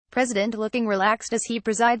President looking relaxed as he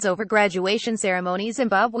presides over graduation ceremony.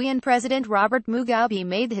 Zimbabwean President Robert Mugabe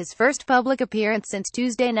made his first public appearance since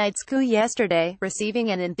Tuesday night's coup yesterday, receiving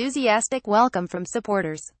an enthusiastic welcome from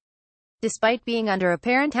supporters. Despite being under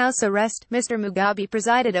apparent house arrest, Mr. Mugabe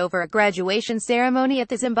presided over a graduation ceremony at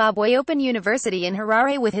the Zimbabwe Open University in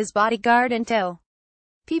Harare with his bodyguard in tow.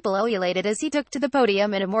 People ululated as he took to the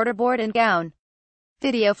podium in a mortarboard and gown.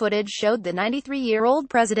 Video footage showed the 93-year-old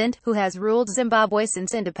president, who has ruled Zimbabwe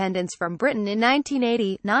since independence from Britain in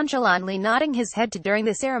 1980, nonchalantly nodding his head during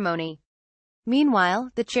the ceremony. Meanwhile,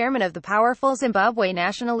 the chairman of the powerful Zimbabwe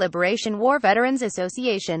National Liberation War Veterans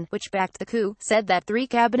Association, which backed the coup, said that 3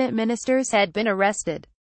 cabinet ministers had been arrested.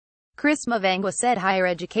 Chris Mavangwa said Higher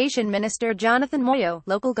Education Minister Jonathan Moyo,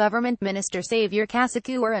 Local Government Minister Xavier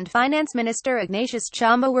Kasikuwa and Finance Minister Ignatius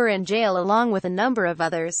Chamba were in jail along with a number of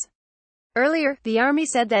others. Earlier, the army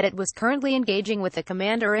said that it was currently engaging with the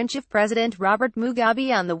Commander-in-Chief President Robert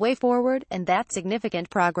Mugabe on the way forward, and that significant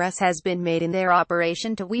progress has been made in their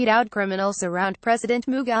operation to weed out criminals around President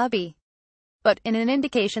Mugabe. But, in an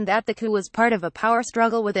indication that the coup was part of a power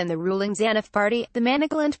struggle within the ruling ZANU party, the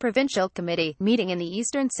Manicaland Provincial Committee, meeting in the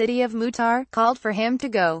eastern city of Mortar, called for him to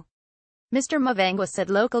go. Mr. Mavangwa said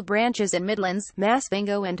local branches in Midlands,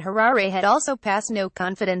 Masvingo and Harare had also passed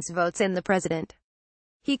no-confidence votes in the president.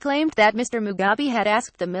 He claimed that Mr. Mugabe had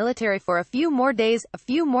asked the military for a few more days, a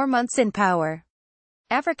few more months in power.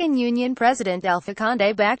 African Union President Alpha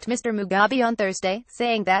Conde backed Mr. Mugabe on Thursday,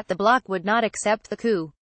 saying that the bloc would not accept the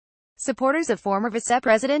coup. Supporters of former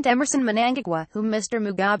Vice-President Emmerson Mnangagwa, whom Mr.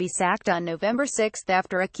 Mugabe sacked on November 6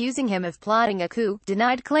 after accusing him of plotting a coup,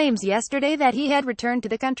 denied claims yesterday that he had returned to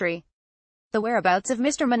the country. The whereabouts of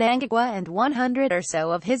Mr. Mnangagwa and 100 or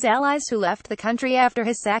so of his allies who left the country after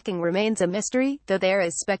his sacking remains a mystery, though there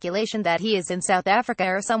is speculation that he is in South Africa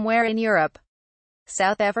or somewhere in Europe.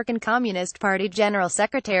 South African Communist Party General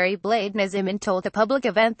Secretary Blade Nzimin told a public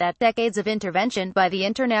event that decades of intervention by the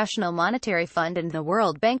International Monetary Fund and the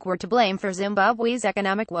World Bank were to blame for Zimbabwe's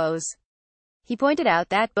economic woes. He pointed out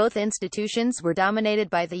that both institutions were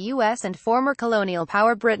dominated by the U.S. and former colonial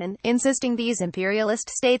power Britain, insisting these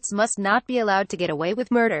imperialist states must not be allowed to get away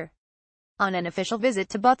with murder. On an official visit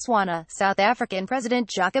to Botswana, South African President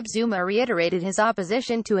Jacob Zuma reiterated his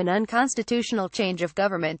opposition to an unconstitutional change of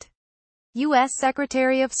government. U.S.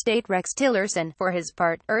 Secretary of State Rex Tillerson, for his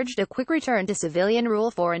part, urged a quick return to civilian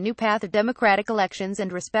rule for a new path of democratic elections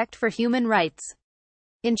and respect for human rights.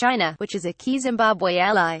 In China, which is a key Zimbabwe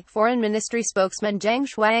ally, Foreign Ministry spokesman Zhang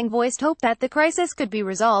Shuang voiced hope that the crisis could be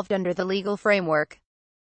resolved under the legal framework.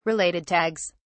 Related tags.